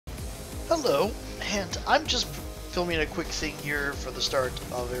Hello, and I'm just filming a quick thing here for the start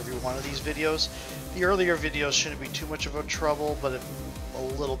of every one of these videos. The earlier videos shouldn't be too much of a trouble, but a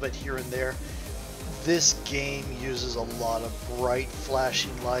little bit here and there. This game uses a lot of bright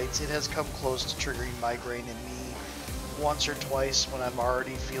flashing lights. It has come close to triggering migraine in me once or twice when I'm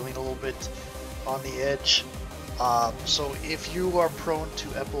already feeling a little bit on the edge. So if you are prone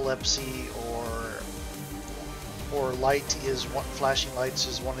to epilepsy or flashing lights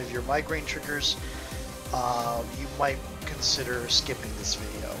is one of your migraine triggers, you might consider skipping this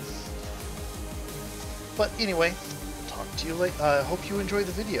video. But anyway, talk to you later. Hope you enjoy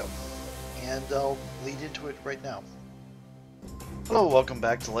the video, and I'll lead into it right now. Hello, welcome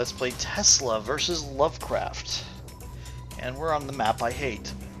back to Let's Play Tesla versus Lovecraft, and we're on the map I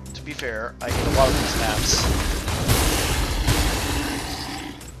hate. To be fair, I hate a lot of these maps.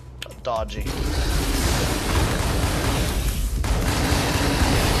 Dodging.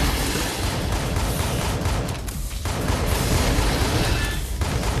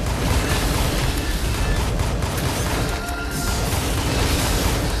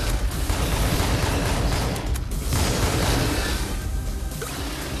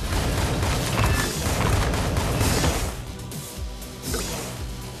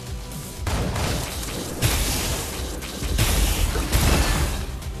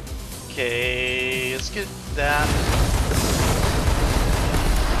 Okay, let's get that.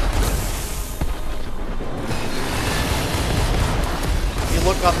 If you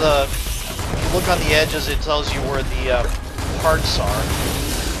look on the edges, it tells you where the parts are.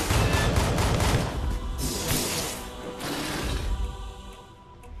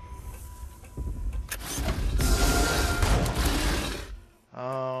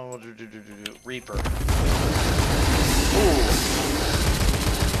 Oh, Reaper. Ooh.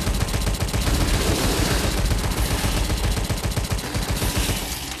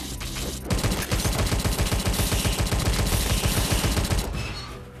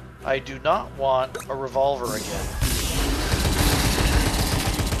 I do not want a revolver again.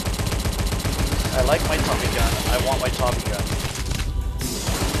 I like my Tommy gun. I want my Tommy gun.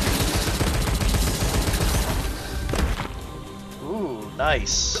 Ooh,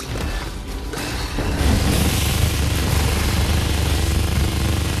 nice.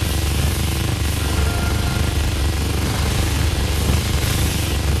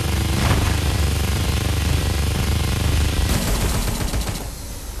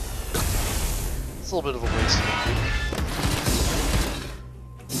 A little bit of a waste of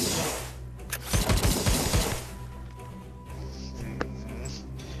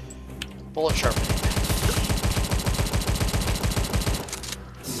it. Bullet sharpening.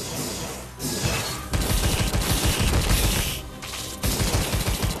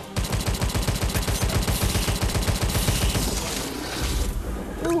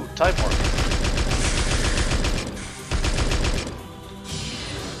 Ooh, time warp.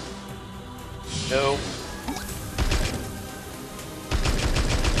 No.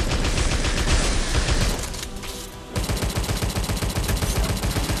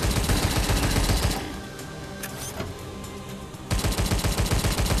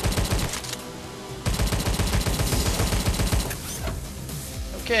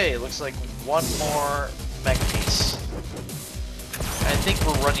 Okay, looks like one more mech piece. I think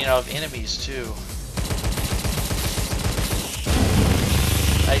we're running out of enemies too.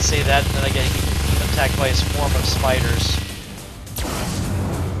 I say that and then I get attacked by a swarm of spiders.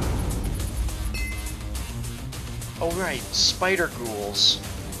 Oh right, spider ghouls.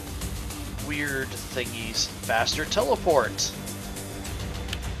 Weird thingies. Faster teleport.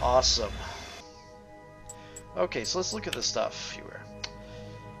 Awesome. Okay, so let's look at the stuff here.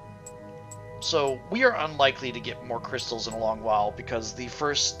 So we are unlikely to get more crystals in a long while because the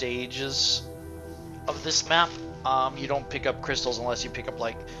first stages of this map, you don't pick up crystals unless you pick up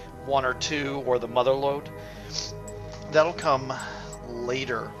like 1 or 2 or the mother lode. That'll come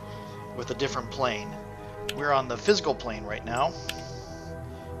later with a different plane. We're on the physical plane right now,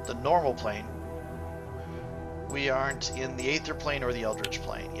 the normal plane. We aren't in the Aether plane or the eldritch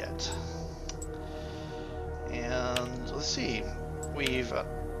plane yet. And let's see, we've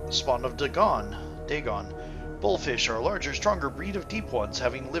spawned of Dagon. Bullfish are a larger, stronger breed of deep ones.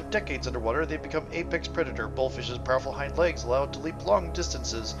 Having lived decades underwater, they become apex predator. Bullfish's powerful hind legs allow it to leap long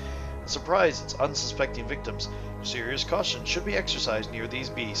distances and surprise its unsuspecting victims. Serious caution should be exercised near these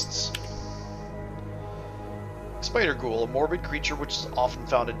beasts. Spider Ghoul, a morbid creature which is often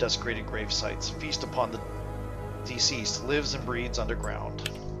found at desecrated grave sites. Feast upon the deceased, lives and breeds underground.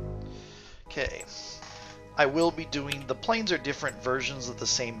 Okay. I will be doing, the planes are different versions of the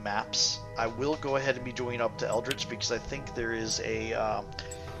same maps. I will go ahead and be doing up to Eldritch because I think there is a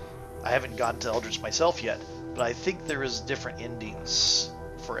I haven't gotten to eldritch myself yet, but I think there is different endings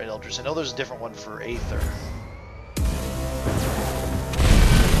for eldritch. I know there's a different one for aether.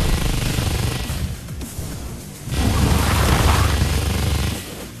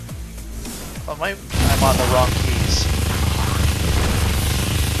 Oh, I'm on the wrong keys.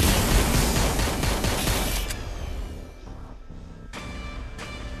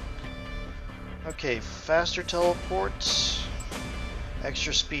 Okay, faster teleports,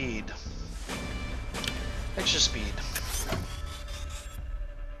 extra speed. Extra speed.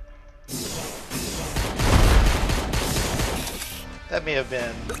 That may have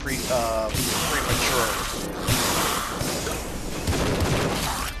been premature.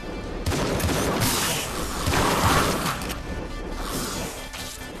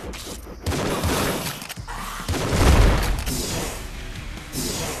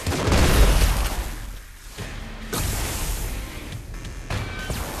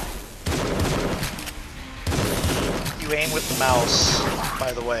 Aim with the mouse,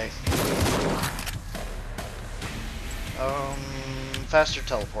 by the way. Faster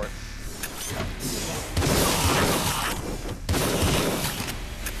teleport.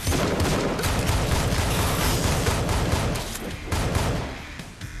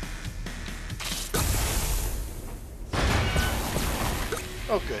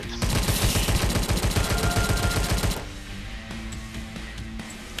 Oh, good.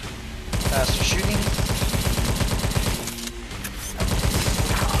 Faster shooting.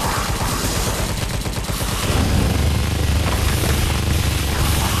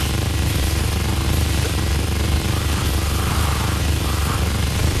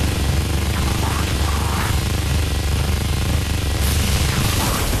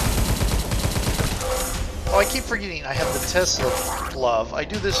 I keep forgetting I have the Tesla glove. I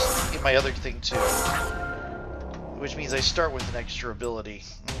do this in my other thing too, which means I start with an extra ability.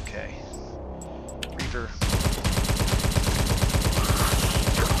 Okay. Reaver.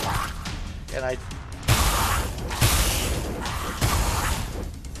 And I...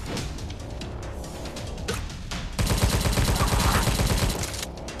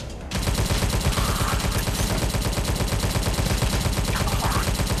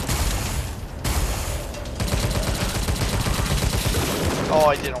 Oh,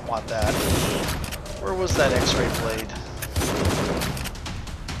 I didn't want that. Where was that X-ray blade?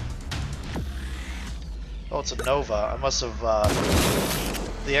 Oh, it's a Nova. I must have,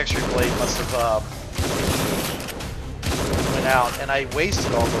 the X-ray blade must have, went out, and I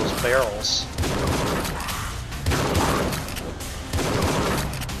wasted all those barrels.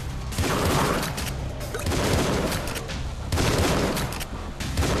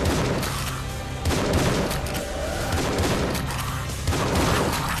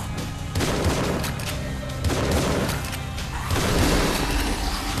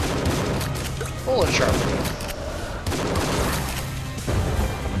 Bullet sharpening.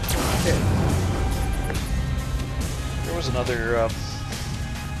 Okay. There was another.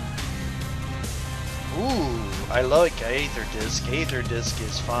 Ooh, I like Aether Disc. Aether Disc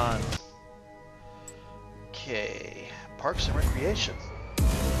is fun. Okay, Parks and Recreation.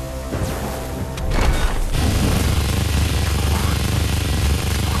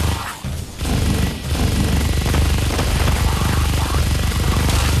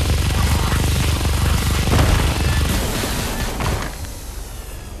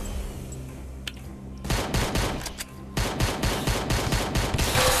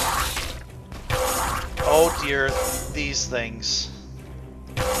 Oh dear, these things.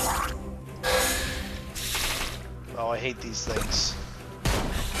 Oh, I hate these things.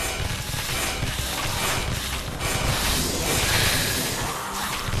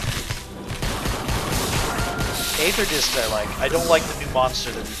 Aether Disc I like. I don't like the new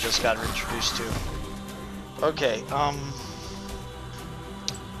monster that we just got introduced to. Okay,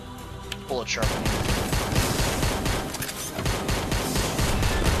 bullet sharpening.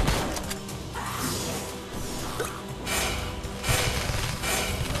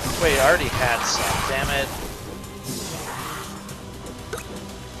 Wait, I already had some, damn it.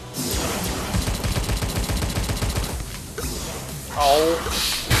 Oh.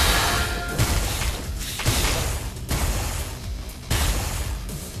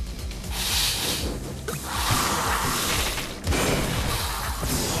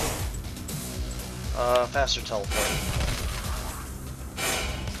 Faster teleport.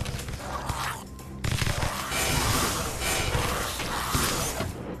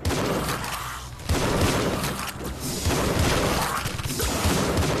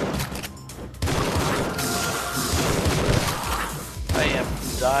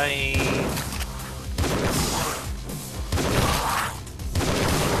 Dying.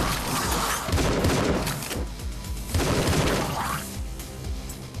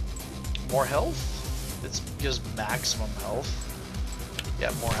 More health? It gives maximum health.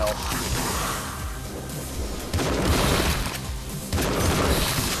 Yeah, more health.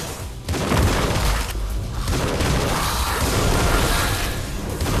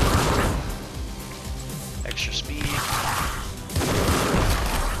 Extra speed.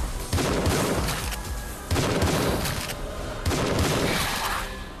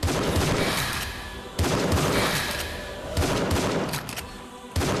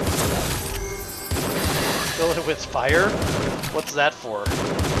 Fill it with fire? What's that for?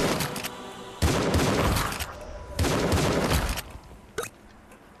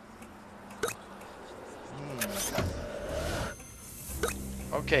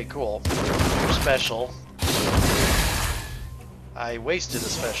 Okay, cool. Special. I wasted a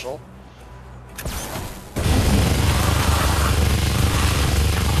special.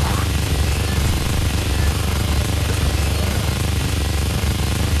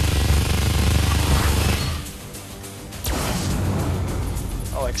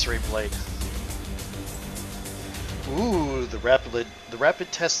 Oh, X-ray blade. Ooh, the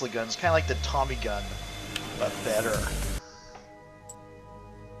rapid Tesla gun's kind of like the Tommy gun, but better.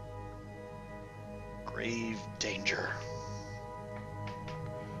 Grave danger.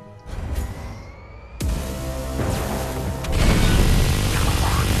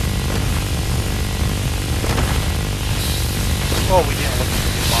 Oh, we didn't look at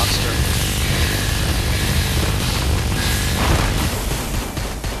the new monster.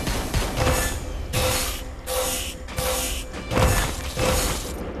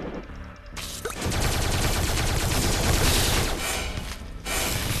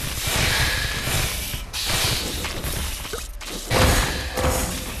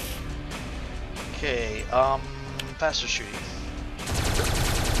 Okay, faster shooting.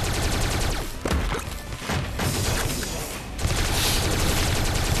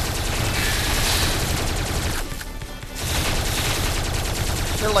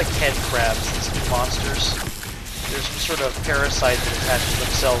 They're like head crabs, these new monsters. They're some sort of parasite that attaches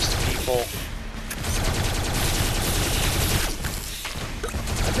themselves to people.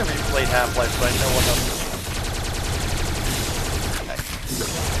 I've never even played Half-Life, but I know one of them.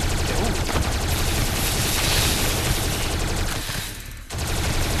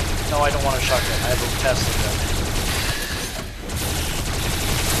 No, I don't want a shotgun. I have a Tesla gun.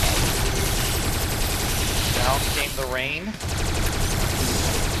 Down came the rain.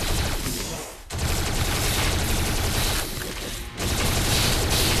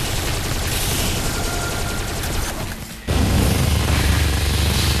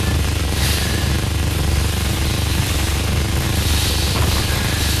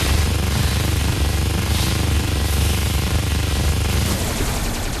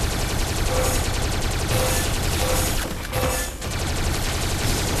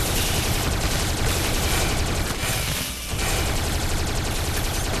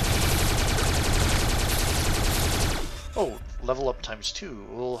 Oh, level up ×2.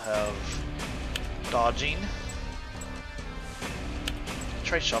 We'll have dodging.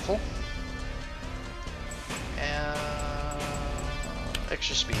 Try shuffle. And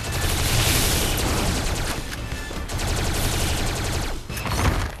extra speed.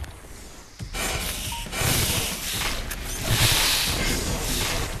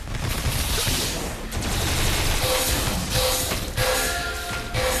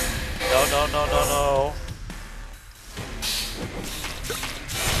 No.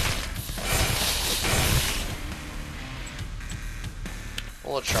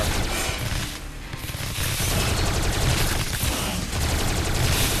 Bullet shark.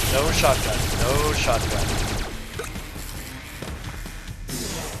 No shotgun. No shotgun.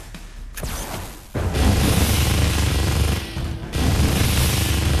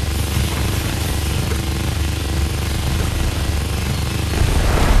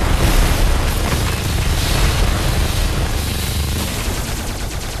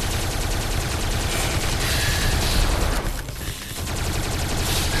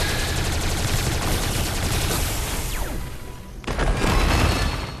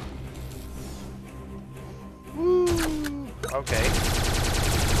 Okay.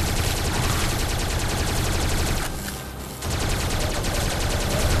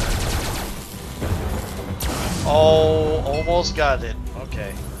 Oh, almost got it.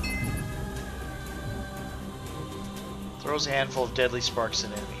 Okay. Throws a handful of deadly sparks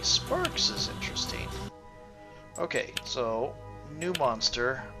at enemies. Sparks is interesting. Okay, so new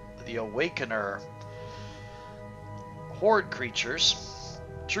monster, the Awakener. Horde creatures.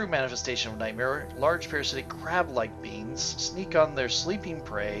 True manifestation of nightmare, large parasitic crab-like beings sneak on their sleeping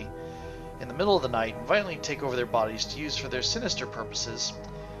prey in the middle of the night and violently take over their bodies to use for their sinister purposes.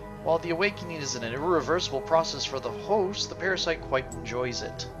 While the awakening is an irreversible process for the host, the parasite quite enjoys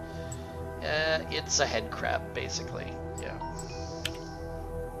it. It's a head crab, basically. Yeah.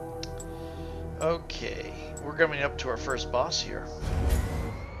 Okay, we're coming up to our first boss here.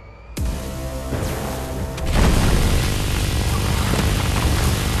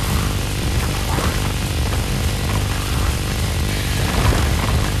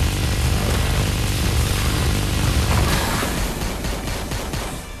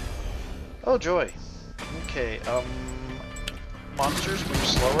 Oh joy. Okay, monsters move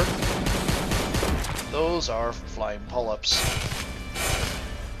slower. Those are flying polyps.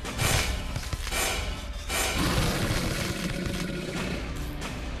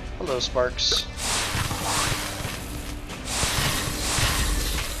 Hello, Sparks.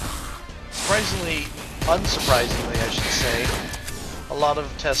 Surprisingly, unsurprisingly, I should say, a lot of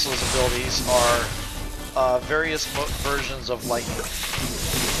Tesla's abilities are various versions of lightning.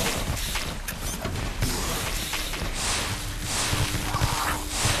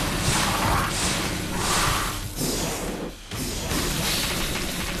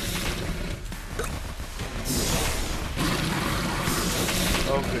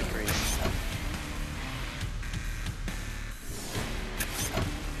 Oh, good grief.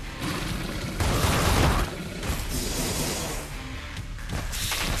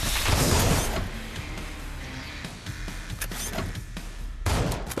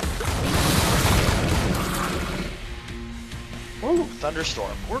 Ooh,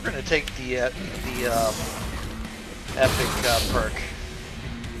 thunderstorm. We're going to take the epic perk.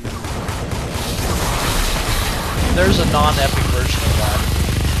 There's a non-epic version of that.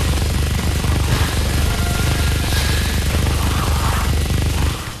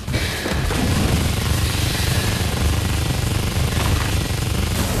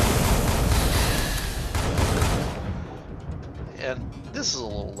 And this is a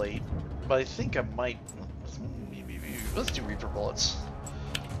little late, but I think I might... Let's do Reaper Bullets.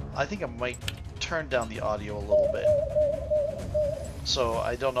 I think I might turn down the audio a little bit. So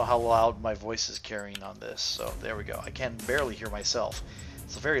I don't know how loud my voice is carrying on this. So there we go. I can barely hear myself.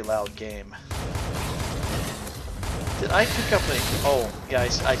 It's a very loud game. Did I pick up a... Oh, yeah, I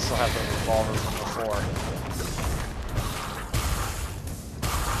still have the revolver from before.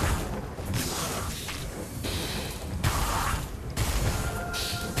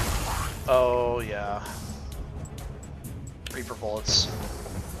 Oh, yeah. Reaper Bullets.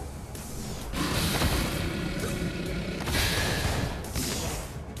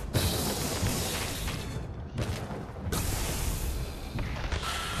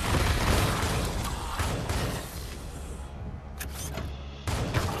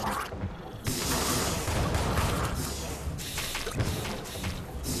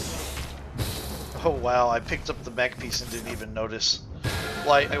 Oh wow, I picked up the mech piece and didn't even notice.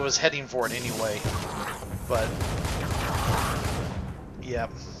 Well, I was heading for it anyway, but yeah.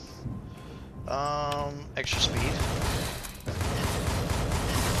 Extra speed.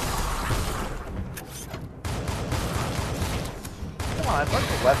 Come on, I'd like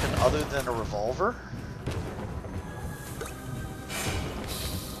a weapon other than a revolver.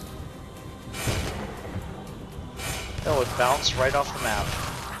 Oh, it bounced right off the map.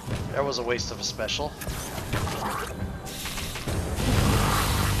 That was a waste of a special.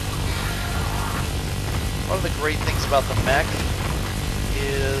 One of the great things about the mech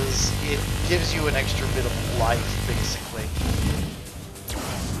is it gives you an extra bit of life, basically.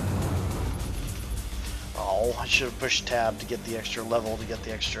 Oh, I should have pushed tab to get the extra level, to get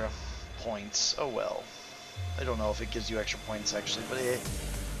the extra points. Oh well. I don't know if it gives you extra points, actually, but it...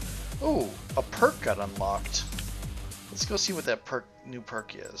 Oh, a perk got unlocked. Let's go see what that new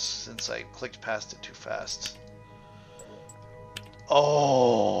perk is, since I clicked past it too fast.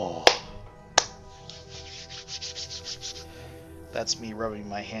 Oh! That's me rubbing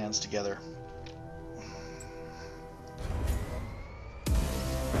my hands together.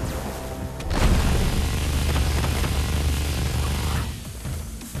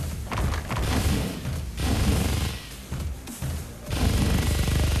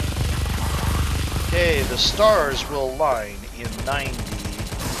 Okay, the stars will align in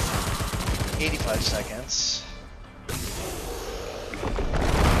 85 seconds.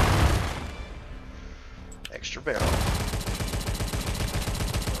 Extra barrel.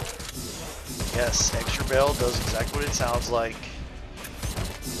 Yes, extra barrel does exactly what it sounds like.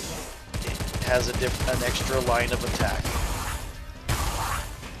 It has an extra line of attack.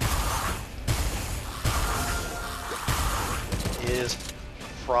 It is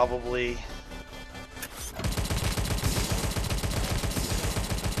probably...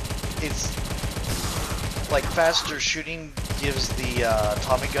 It's like faster shooting gives the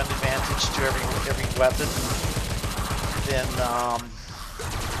Tommy gun advantage to every weapon. Then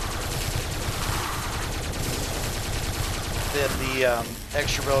the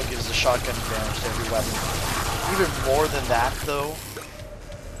extra barrel gives the shotgun advantage to every weapon. Even more than that, though,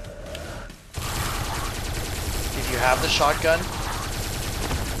 if you have the shotgun,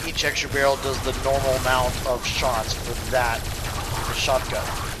 each extra barrel does the normal amount of shots for the shotgun.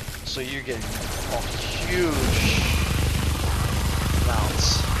 So you're getting huge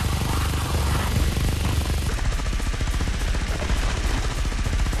amounts.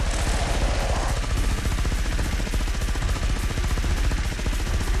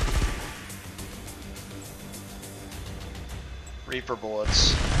 Reaper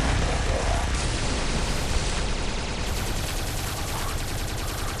bullets.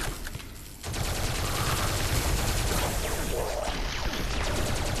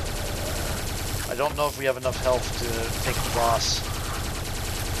 I don't know if we have enough health to take the boss.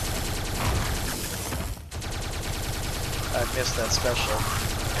 I missed that special.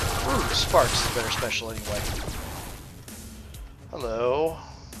 Ooh, Sparks is a better special anyway. Hello.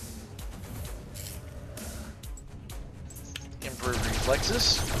 Improved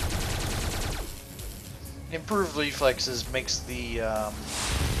reflexes. Improved reflexes makes the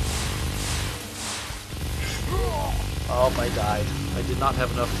oh, I died. I did not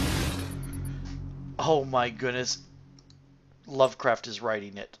have enough. Oh my goodness. Lovecraft is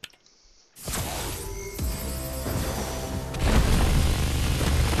writing it.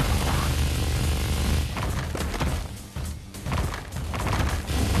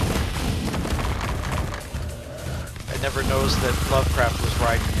 I never noticed that Lovecraft was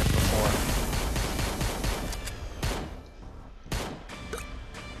writing it before.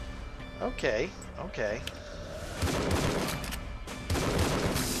 Okay, okay.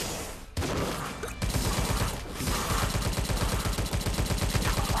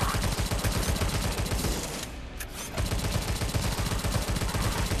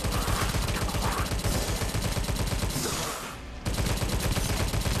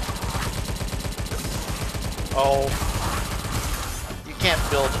 Oh,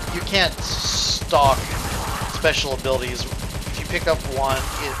 you can't stock special abilities. If you pick up one,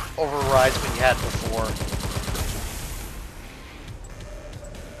 it overrides what you had before.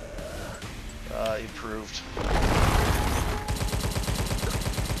 Improved.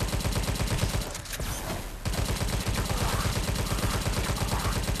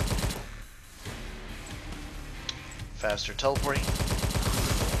 Faster teleporting.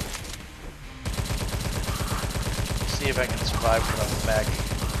 See if I can survive when I'm back.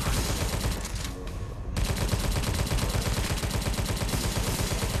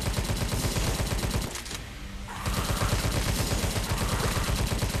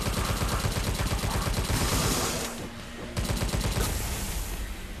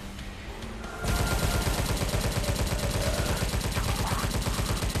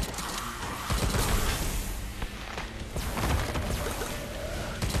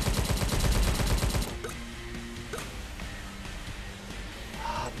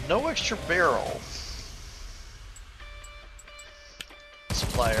 No extra barrel.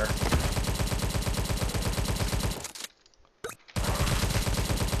 Supplier.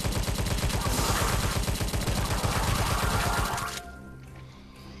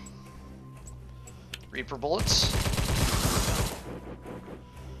 Reaper bullets.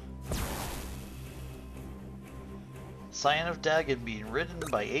 Scion of Dagon being written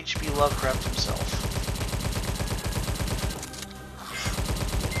by H.P. Lovecraft himself.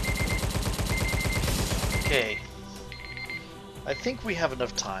 Okay, I think we have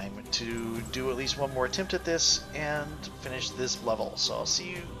enough time to do at least one more attempt at this and finish this level. So I'll see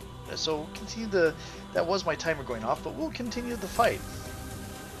you. So we'll continue the. That was my timer going off, but we'll continue the fight.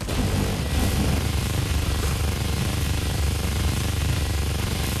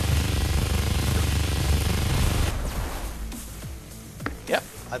 Yep,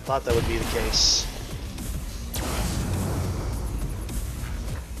 I thought that would be the case.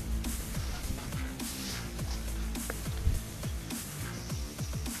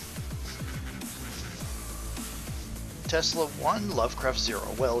 Tesla 1, Lovecraft 0.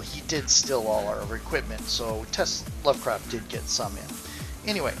 Well, he did steal all our equipment, so Lovecraft did get some in.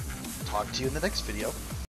 Anyway, talk to you in the next video.